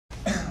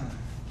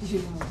You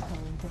know what's coming.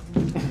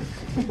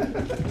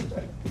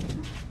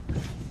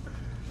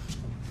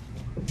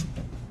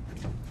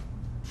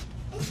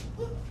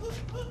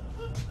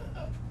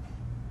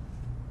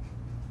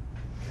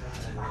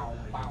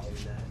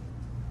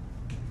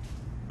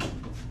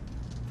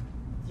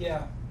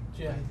 Yeah,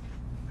 Jim.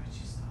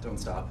 Don't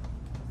stop.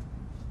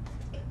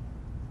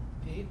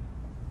 Pete?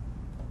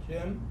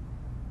 Jim?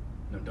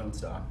 No, don't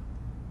stop.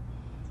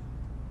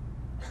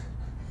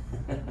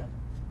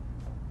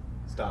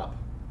 Stop.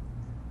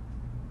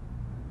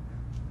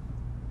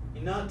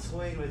 You're not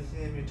toying with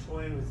him, you're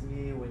toying with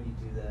me when you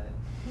do that.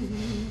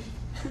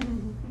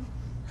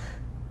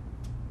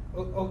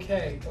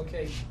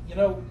 Okay. You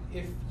know,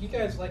 if you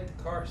guys like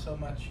the car so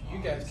much, you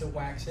guys can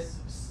wax it. So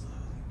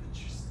slowly, but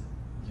you're still...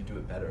 You do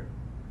it better.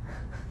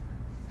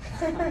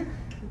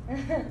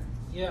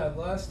 Yeah, the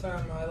last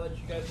time I let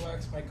you guys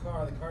wax my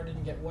car, the car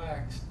didn't get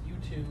waxed. You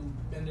two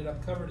ended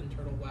up covered in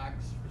turtle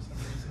wax for some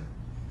reason.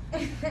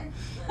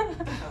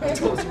 I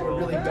told you we're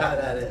really bad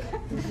at it.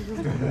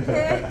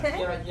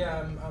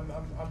 Yeah,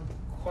 I'm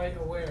quite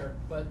aware,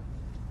 but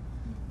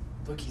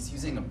Look, he's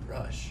using a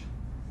brush.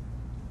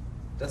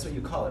 That's what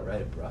you call it,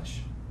 right? A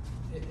brush?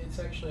 it's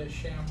actually a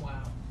sham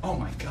wow. Oh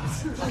my god.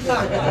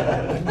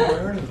 I've never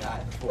heard of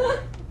that before.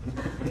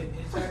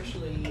 It's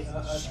actually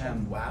a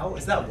Sham wow?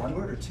 Is that one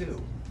word or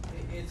two?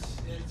 It's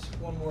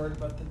one word,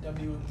 but the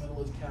W in the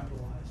middle is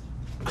capitalized.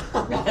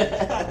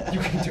 You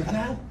can do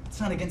that? It's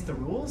not against the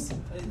rules?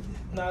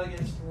 Not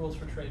against the rules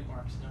for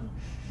trademarks, no.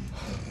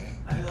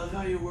 I love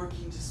how you're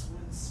working just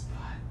one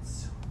spot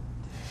so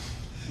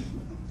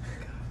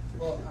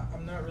Well,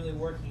 I'm not really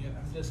working it.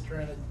 I'm just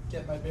trying to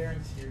get my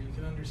bearings here. You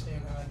can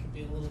understand how I could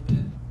be a little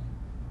bit,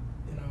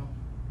 you know,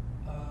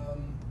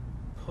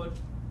 put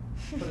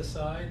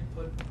aside,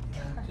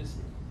 just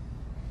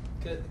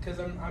because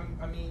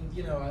I mean,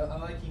 you know, I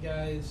like you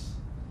guys.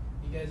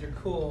 You guys are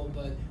cool,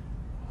 but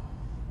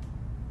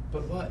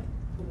what?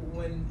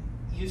 when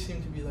you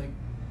seem to be like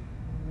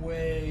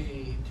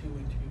way too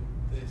into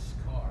this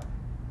car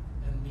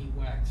and me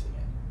waxing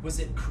it. Was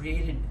it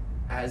created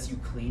as you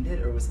cleaned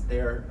it, or was it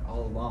there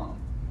all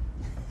along?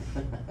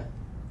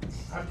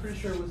 I'm pretty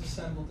sure it was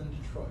assembled in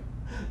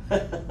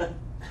Detroit.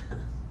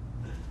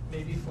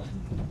 Maybe Flint.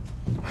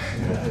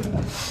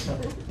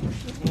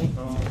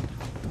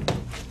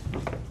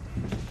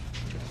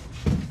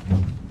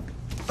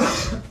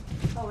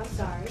 Oh, I'm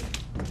sorry.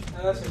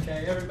 No, that's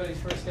okay. Everybody's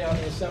first day on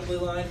the assembly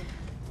line.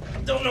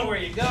 Don't know where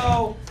you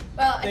go.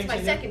 Well, it's Things my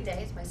you do. second day.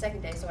 It's my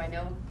second day, so I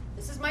know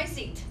this is my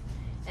seat,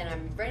 and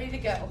I'm ready to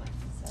go.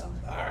 So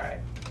All right.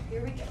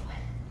 here we go.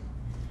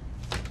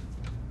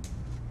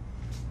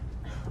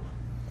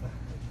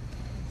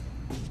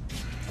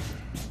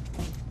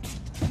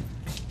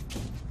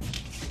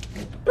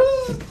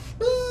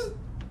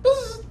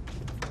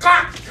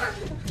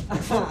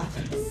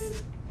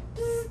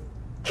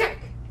 Kick.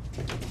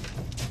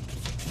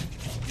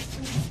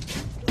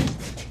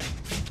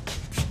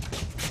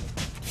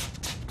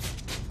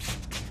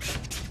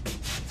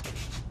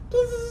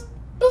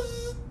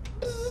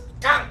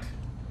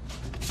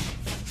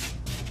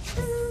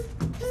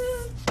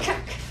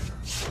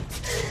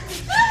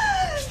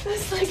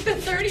 That's like the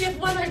 30th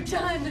one I've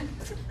done.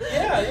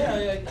 Yeah.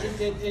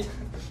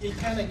 It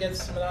kind of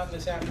gets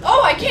monotonous after.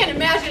 Oh, I can't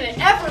imagine it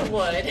ever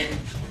would.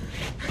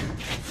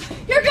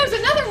 Here comes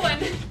another one.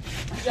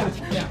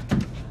 Yeah.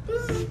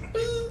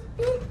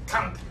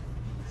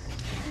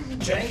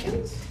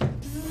 Jenkins?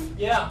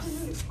 Yeah.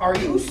 Are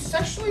you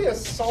sexually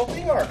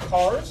assaulting our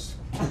cars?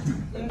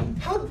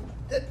 How?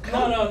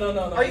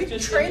 No. Are you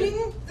Just-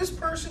 training this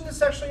person to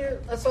sexually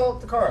assault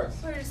the cars?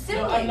 We're No,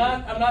 assembling.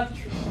 I'm not.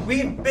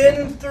 We've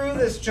been through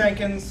this,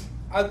 Jenkins.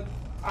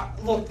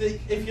 Look,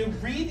 if you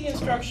read the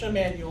instruction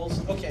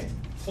manuals, okay,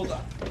 hold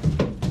on.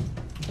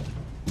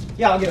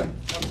 Yeah, I'll get him.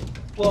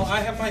 Well, I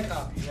have my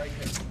copy right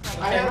here.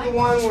 I have the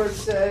one where it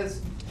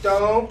says,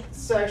 "Don't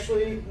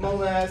sexually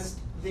molest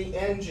the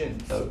engine."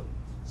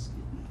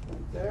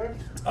 There.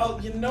 Oh,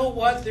 you know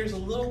what? There's a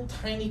little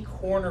tiny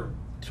corner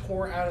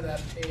tore out of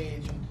that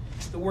page, and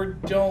the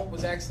word "don't"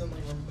 was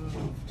accidentally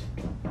removed.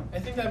 I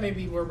think that may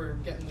be where we're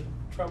getting into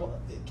trouble.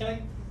 Can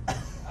I?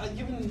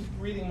 You've been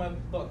reading my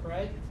book,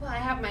 right? Well, I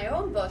have my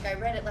own book. I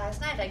read it last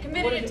night. I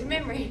committed it to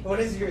memory. What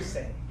does yours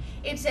say?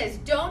 It says,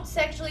 "Don't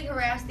sexually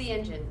harass the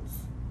engines."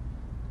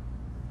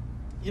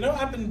 You know,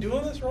 I've been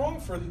doing this wrong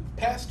for the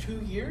past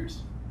 2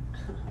 years.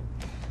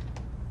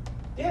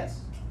 Yes.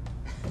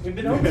 We've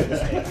been over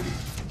this.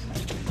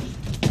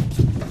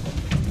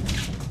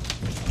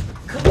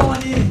 Come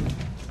on in.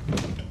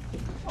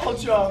 I'll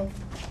jump.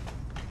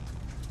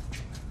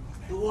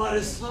 The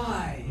water's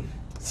fine.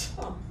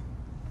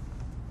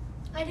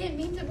 I didn't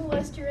mean to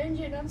molest your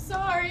engine. I'm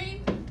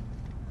sorry.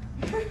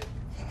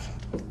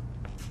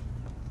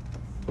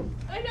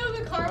 I know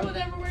the car will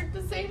never work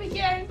the same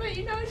again, but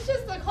you know, it's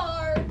just a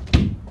car.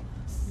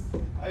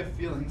 I have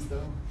feelings,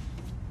 though.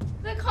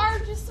 The car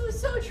just was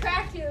so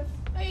attractive.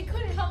 I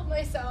couldn't help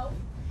myself.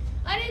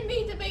 I didn't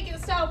mean to make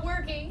it stop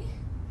working.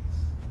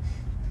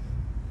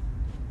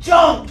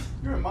 Jump!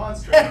 You're a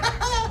monster.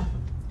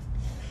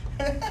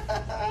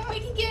 We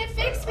can get it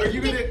fixed. Are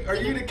you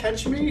gonna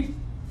catch me?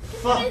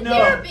 Fuck no.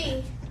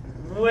 Therapy.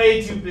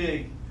 Way too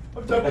big.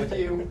 I'm done with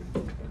you.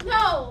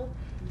 No.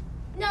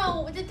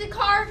 No, the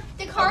car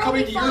I'm will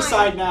coming be to fine. your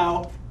side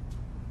now.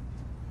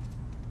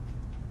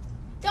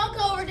 Don't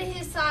go over to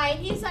his side.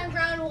 He's on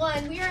ground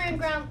 1. We are in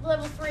ground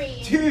level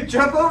 3. Dude,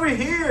 jump over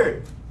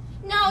here.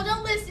 No,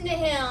 don't listen to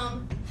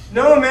him.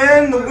 No,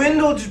 man, the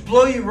wind will just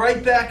blow you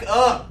right back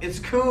up. It's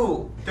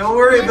cool. Don't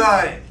worry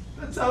about it.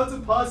 That sounds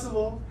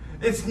impossible.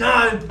 It's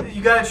not.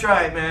 You gotta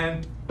try it,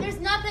 man. There's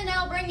nothing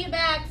that'll bring you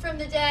back from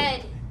the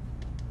dead.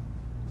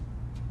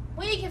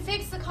 We can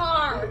fix the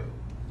car.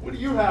 What do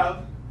you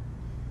have?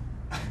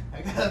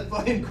 I got a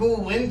fucking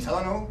cool wind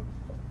tunnel.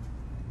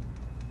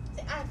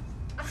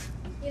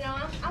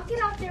 I'll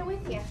get out there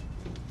with you.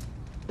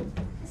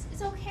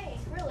 It's okay,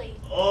 really.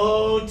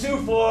 Oh,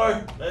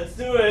 2-4. Let's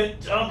do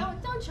it. Jump. No,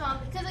 don't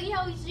jump, because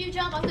you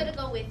jump, I'm gonna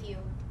go with you.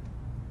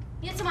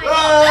 Get to my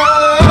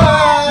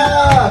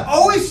Ah!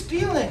 Always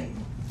stealing.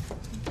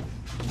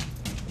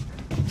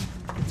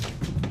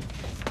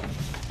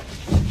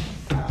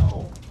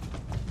 Ow.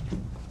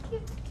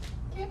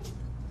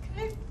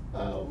 Okay.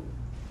 Oh.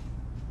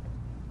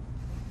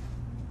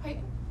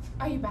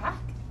 Are you back?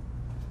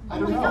 I Oh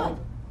don't my know. God.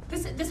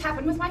 This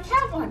happened with my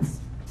cat once.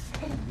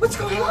 What's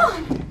going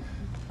on?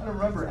 I don't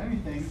remember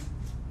anything.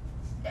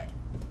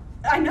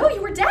 I know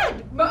you were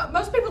dead.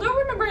 Most people don't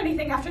remember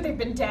anything after they've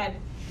been dead.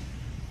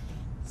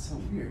 It's so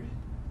weird.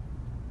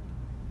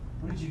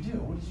 What did you do?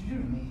 What did you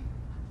do to me?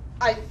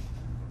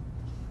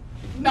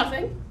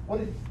 Nothing. What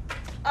did?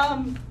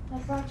 I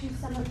brought you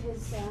some of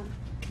his, things.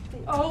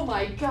 Oh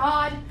my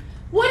God.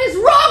 What is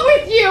wrong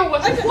with you?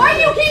 Why do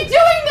you keep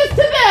doing this to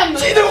them?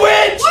 She's a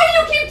witch! Why do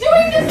you keep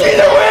doing this to She's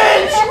them? a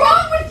witch! What's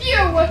wrong with you?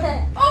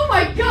 Oh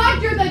my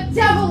God, you're the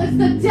devil. It's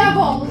the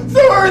devil.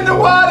 Throw her in the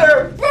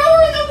water! Throw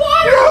her in the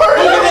water. Throw her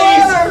in the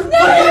water! No.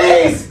 Look at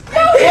these!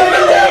 No. He's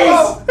the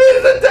devil!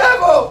 He's the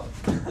devil!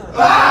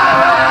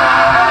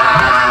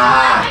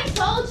 Ah! I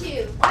told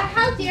you.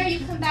 How dare you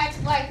come back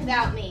to life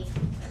without me?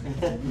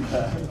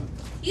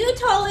 You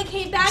totally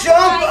came back to Jump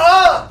life.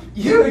 up!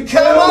 You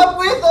come up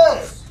with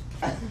us!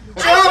 I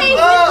came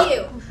up! with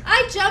you.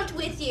 I jumped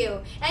with you,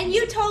 and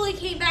you totally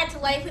came back to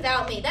life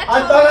without me. That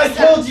I totally thought I sucks.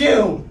 killed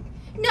you!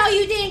 No,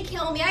 you didn't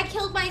kill me. I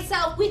killed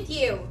myself with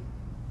you.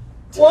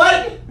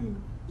 What?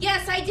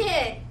 Yes, I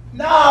did.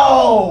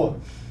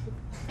 No!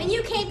 And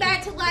you came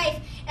back to life,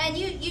 and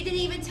you didn't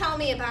even tell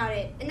me about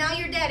it. And now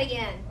you're dead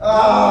again.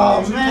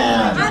 Oh,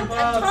 man! I'm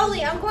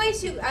going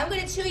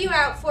to chew you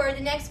out for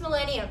the next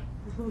millennium.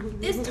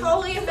 This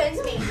totally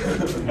offends me.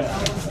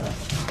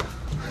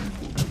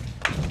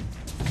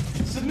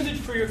 Submitted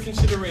for your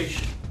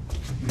consideration.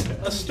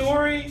 A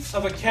story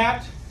of a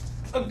cat,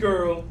 a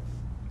girl,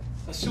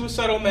 a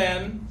suicidal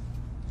man,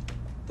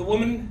 the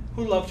woman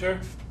who loved her,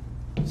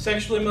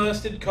 sexually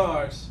molested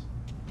cars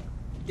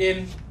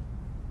in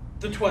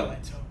the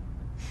Twilight Zone.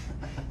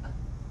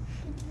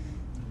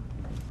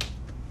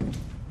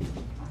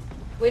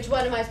 Which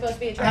one am I supposed to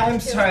be attracted to? I'm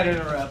sorry to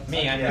interrupt.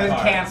 Me, I'm Been your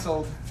car.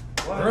 canceled.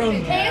 You've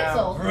been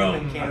canceled. Vroom.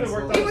 I've been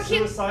working You on were the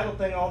kid- suicidal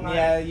thing all night.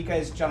 Yeah, you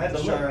guys I jumped had the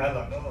to look. shark. I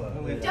thought,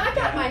 oh, I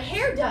got my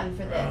hair done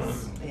for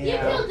this. You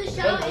killed the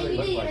show, and you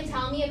didn't even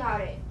tell me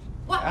about it.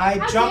 What? I How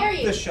dare jumped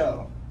you? the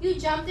show. You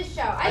jumped the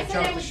show. I said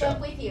jumped I the would show.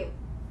 jump with you.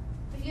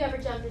 If you ever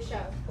jumped the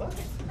show. What?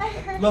 I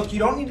heard. Look, you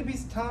don't need to be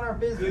telling our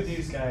business. Good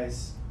news,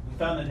 guys. We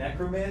found the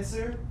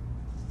necromancer.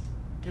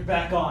 You're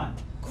back on.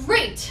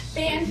 Great.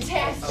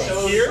 Fantastic.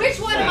 So here? Which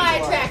one am I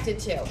attracted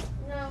to?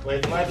 No.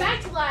 Wait, am I You're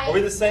back to life. Are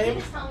we the same? You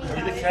didn't tell me Are you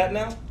about the it. cat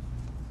now?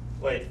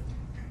 Wait.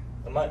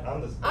 I'm the.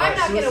 I'm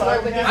not gonna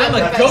work with this. I'm a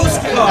other ghost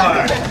person.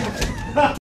 car.